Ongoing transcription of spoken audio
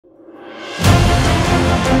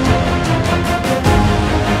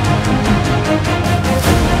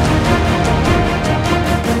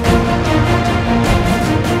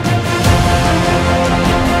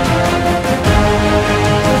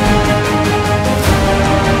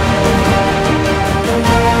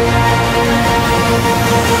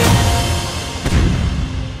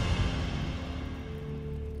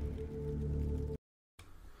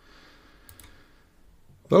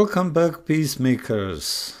Welcome back,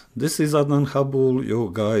 peacemakers. This is Adnan Habul, your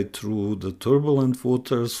guide through the turbulent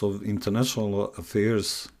waters of international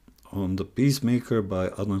affairs on the Peacemaker by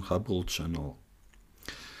Adnan Habul channel.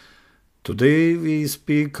 Today we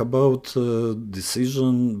speak about a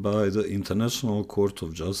decision by the International Court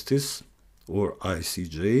of Justice, or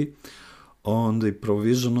ICJ, on the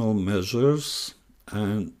provisional measures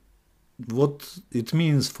and what it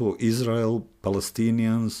means for Israel,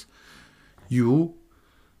 Palestinians, you,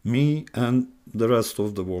 me, and the rest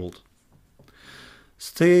of the world.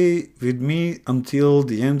 Stay with me until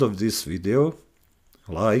the end of this video.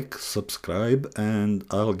 Like, subscribe, and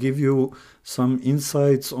I'll give you some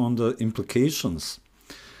insights on the implications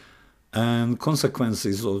and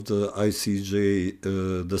consequences of the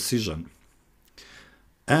ICJ decision,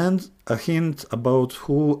 and a hint about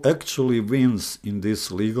who actually wins in this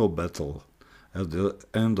legal battle at the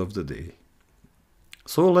end of the day.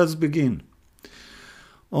 So let's begin.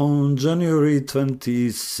 On January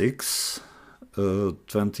 26,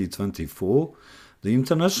 2024, the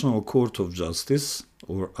International Court of Justice,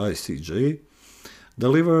 or ICJ,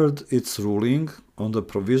 delivered its ruling on the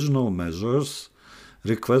provisional measures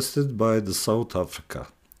requested by the South Africa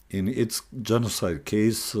in its genocide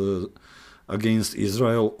case against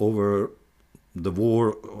Israel over the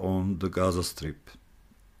war on the Gaza Strip.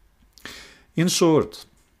 In short,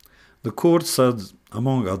 the court said,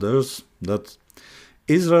 among others, that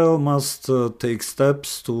Israel must take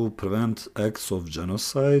steps to prevent acts of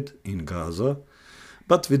genocide in Gaza,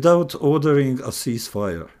 but without ordering a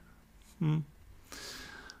ceasefire.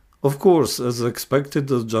 Of course, as expected,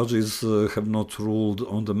 the judges have not ruled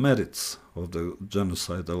on the merits of the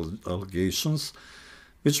genocide allegations,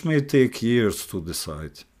 which may take years to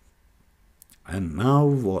decide. And now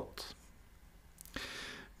what?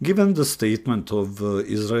 Given the statement of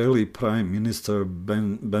Israeli Prime Minister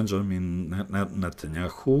Benjamin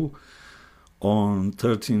Netanyahu on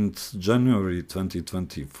 13th January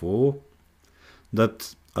 2024,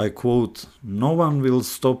 that, I quote, "No one will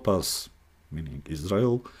stop us," meaning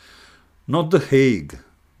Israel, "not The Hague,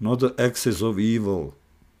 not the axis of evil,"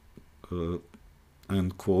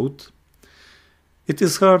 end quote. It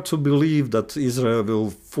is hard to believe that Israel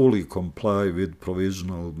will fully comply with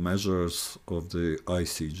provisional measures of the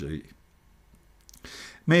ICJ.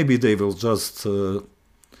 Maybe they will just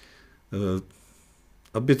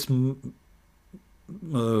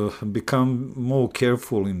become more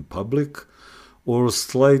careful in public or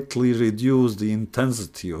slightly reduce the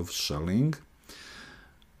intensity of shelling,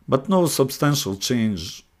 but no substantial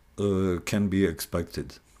change can be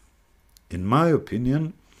expected. In my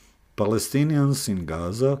opinion, Palestinians in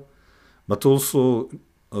Gaza, but also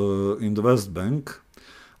in the West Bank,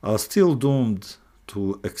 are still doomed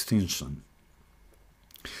to extinction.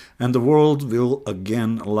 And the world will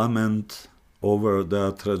again lament over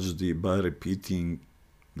their tragedy by repeating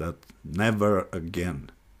that never again,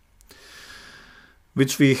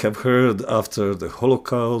 which we have heard after the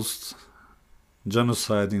Holocaust,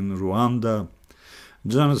 genocide in Rwanda,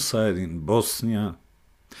 genocide in Bosnia,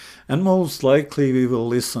 and most likely we will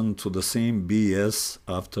listen to the same BS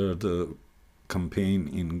after the campaign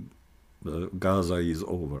in Gaza is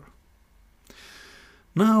over.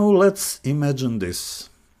 Now let's imagine this.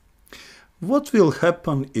 What will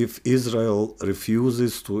happen if Israel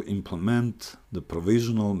refuses to implement the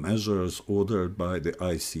provisional measures ordered by the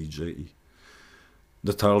ICJ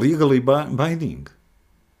that are legally binding?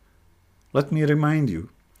 Let me remind you,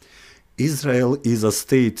 Israel is a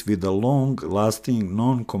state with a long-lasting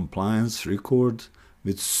non-compliance record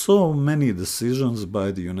with so many decisions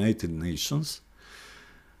by the United Nations,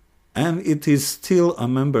 and it is still a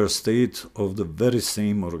member state of the very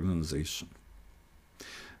same organization.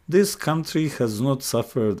 This country has not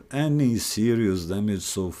suffered any serious damage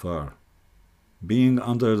so far, being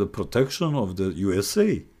under the protection of the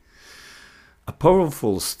USA, a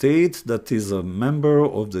powerful state that is a member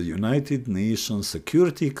of the United Nations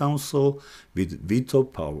Security Council with veto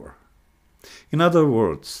power. In other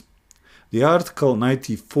words, the Article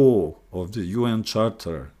 94 of the UN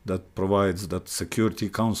Charter that provides that Security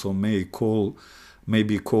Council may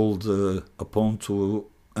be called upon to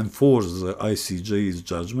enforce the ICJ's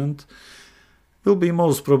judgment will be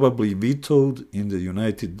most probably vetoed in the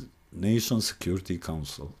United Nations Security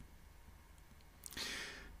Council.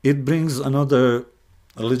 It brings another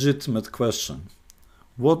legitimate question.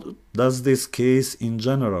 What does this case in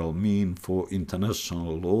general mean for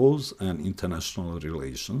international laws and international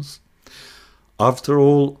relations? After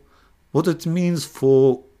all, what it means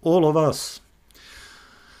for all of us,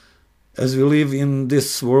 as we live in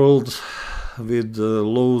this world with the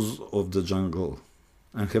laws of the jungle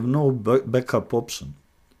and have no backup option.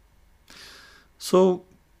 So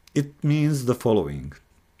It means the following: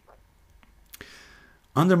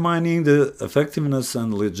 undermining the effectiveness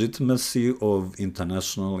and legitimacy of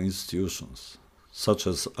international institutions, such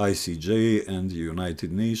as ICJ and the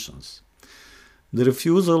United Nations. The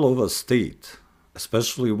refusal of a state,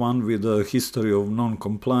 especially one with a history of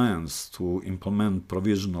non-compliance, to implement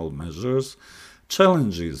provisional measures,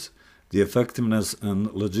 challenges the effectiveness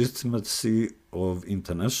and legitimacy of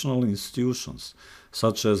international institutions,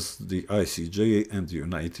 such as the ICJ and the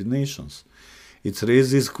United Nations. It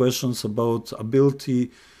raises questions about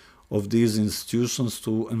ability of these institutions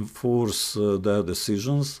to enforce their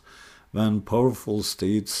decisions when powerful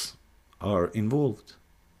states are involved.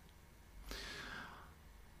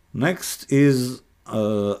 Next is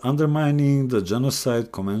undermining the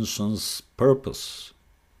Genocide Convention's purpose.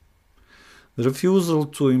 The refusal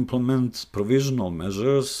to implement provisional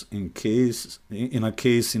measures in a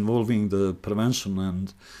case involving the prevention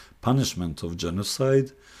and punishment of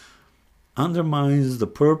genocide undermines the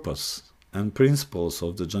purpose and principles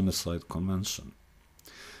of the Genocide Convention.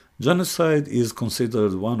 Genocide is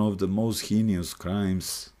considered one of the most heinous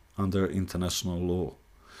crimes under international law,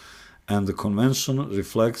 and the Convention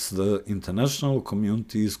reflects the international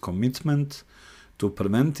community's commitment to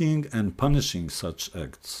preventing and punishing such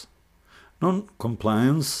acts.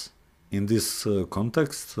 Non-compliance in this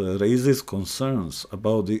context raises concerns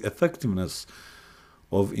about the effectiveness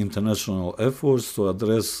of international efforts to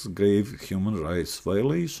address grave human rights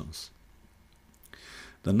violations.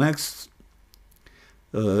 The next,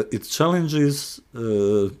 it challenges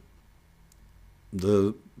the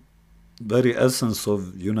very essence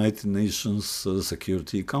of United Nations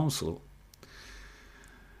Security Council.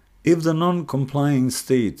 If the non-complying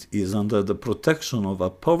state is under the protection of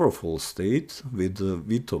a powerful state with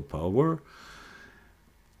veto power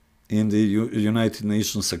in the United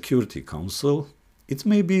Nations Security Council, it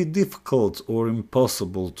may be difficult or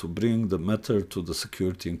impossible to bring the matter to the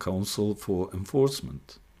Security Council for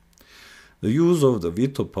enforcement. The use of the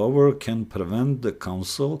veto power can prevent the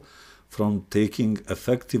Council from taking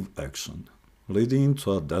effective action, leading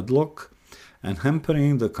to a deadlock and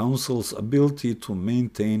hampering the Council's ability to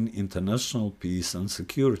maintain international peace and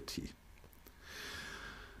security.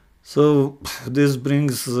 So this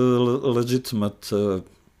brings a legitimate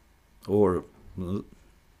or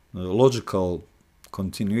logical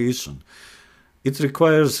continuation. It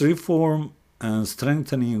requires reform and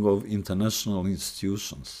strengthening of international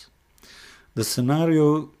institutions. The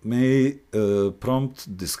scenario may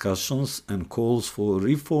prompt discussions and calls for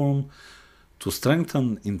reform to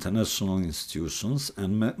strengthen international institutions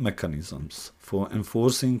and mechanisms for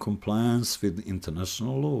enforcing compliance with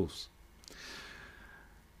international laws.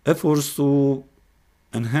 Efforts to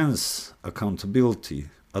enhance accountability,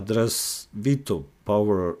 address veto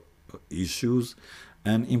power issues,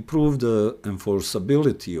 and improve the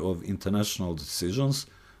enforceability of international decisions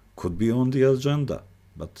could be on the agenda,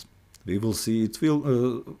 but we will see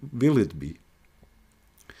will it be.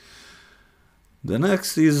 The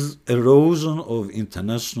next is erosion of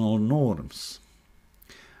international norms.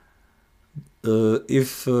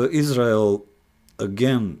 If Israel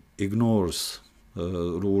again ignores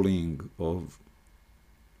ruling of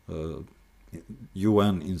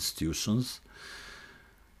UN institutions,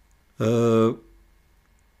 in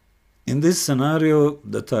this scenario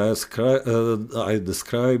that I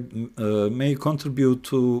described may contribute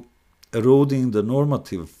to eroding the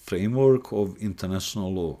normative framework of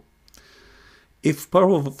international law. If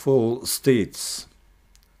powerful states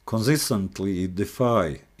consistently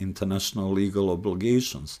defy international legal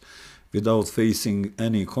obligations without facing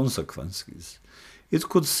any consequences, it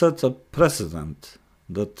could set a precedent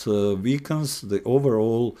that weakens the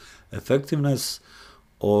overall effectiveness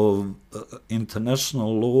of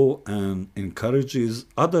international law and encourages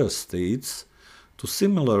other states to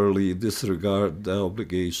similarly disregard their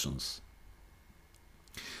obligations.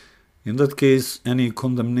 In that case, any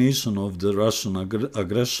condemnation of the Russian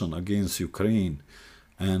aggression against Ukraine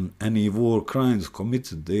and any war crimes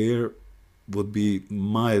committed there would be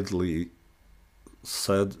mildly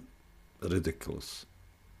said ridiculous.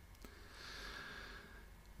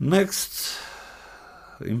 Next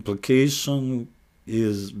implication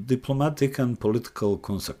is diplomatic and political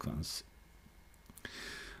consequence.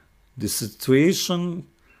 The situation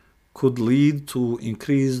could lead to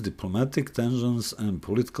increased diplomatic tensions and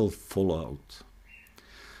political fallout.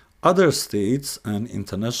 Other states and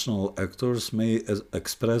international actors may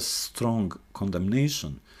express strong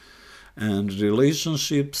condemnation, and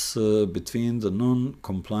relationships between the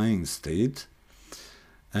non-complying state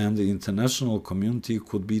and the international community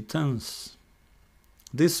could be tense.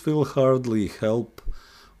 This will hardly help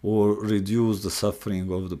or reduce the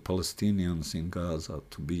suffering of the Palestinians in Gaza,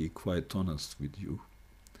 to be quite honest with you.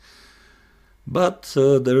 But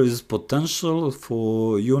there is potential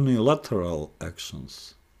for unilateral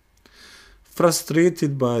actions.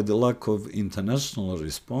 Frustrated by the lack of international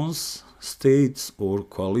response, states or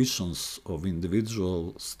coalitions of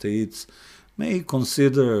individual states may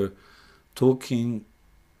consider talking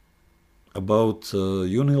about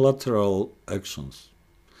unilateral actions,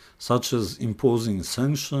 such as imposing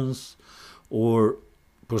sanctions or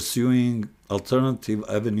pursuing alternative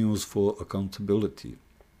avenues for accountability.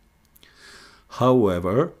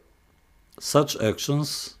 However, such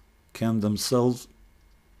actions can themselves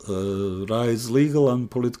raise legal and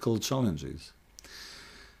political challenges.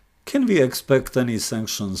 Can we expect any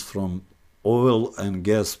sanctions from oil and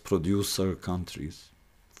gas producer countries,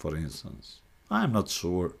 for instance? I'm not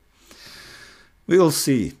sure. We'll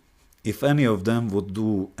see if any of them would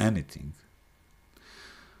do anything.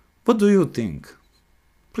 What do you think?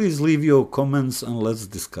 Please leave your comments and let's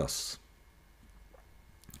discuss.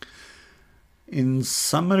 In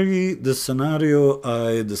summary, the scenario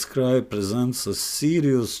I describe presents a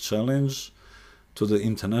serious challenge to the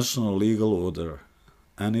international legal order,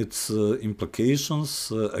 and its implications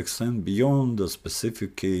extend beyond the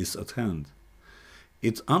specific case at hand.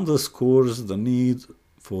 It underscores the need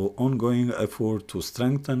for ongoing effort to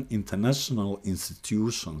strengthen international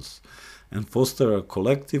institutions and foster a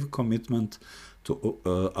collective commitment to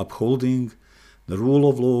upholding the rule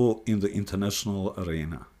of law in the international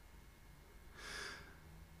arena.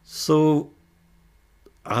 So,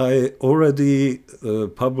 I already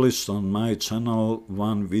published on my channel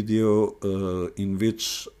one video in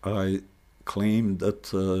which I claim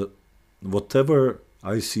that whatever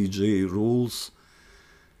ICJ rules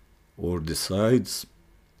or decides,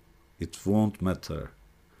 it won't matter.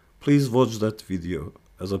 Please watch that video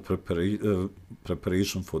as a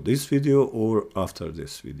preparation for this video or after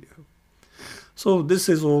this video. So this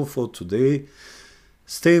is all for today.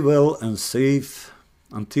 Stay well and safe.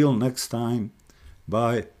 Until next time,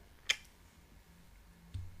 bye.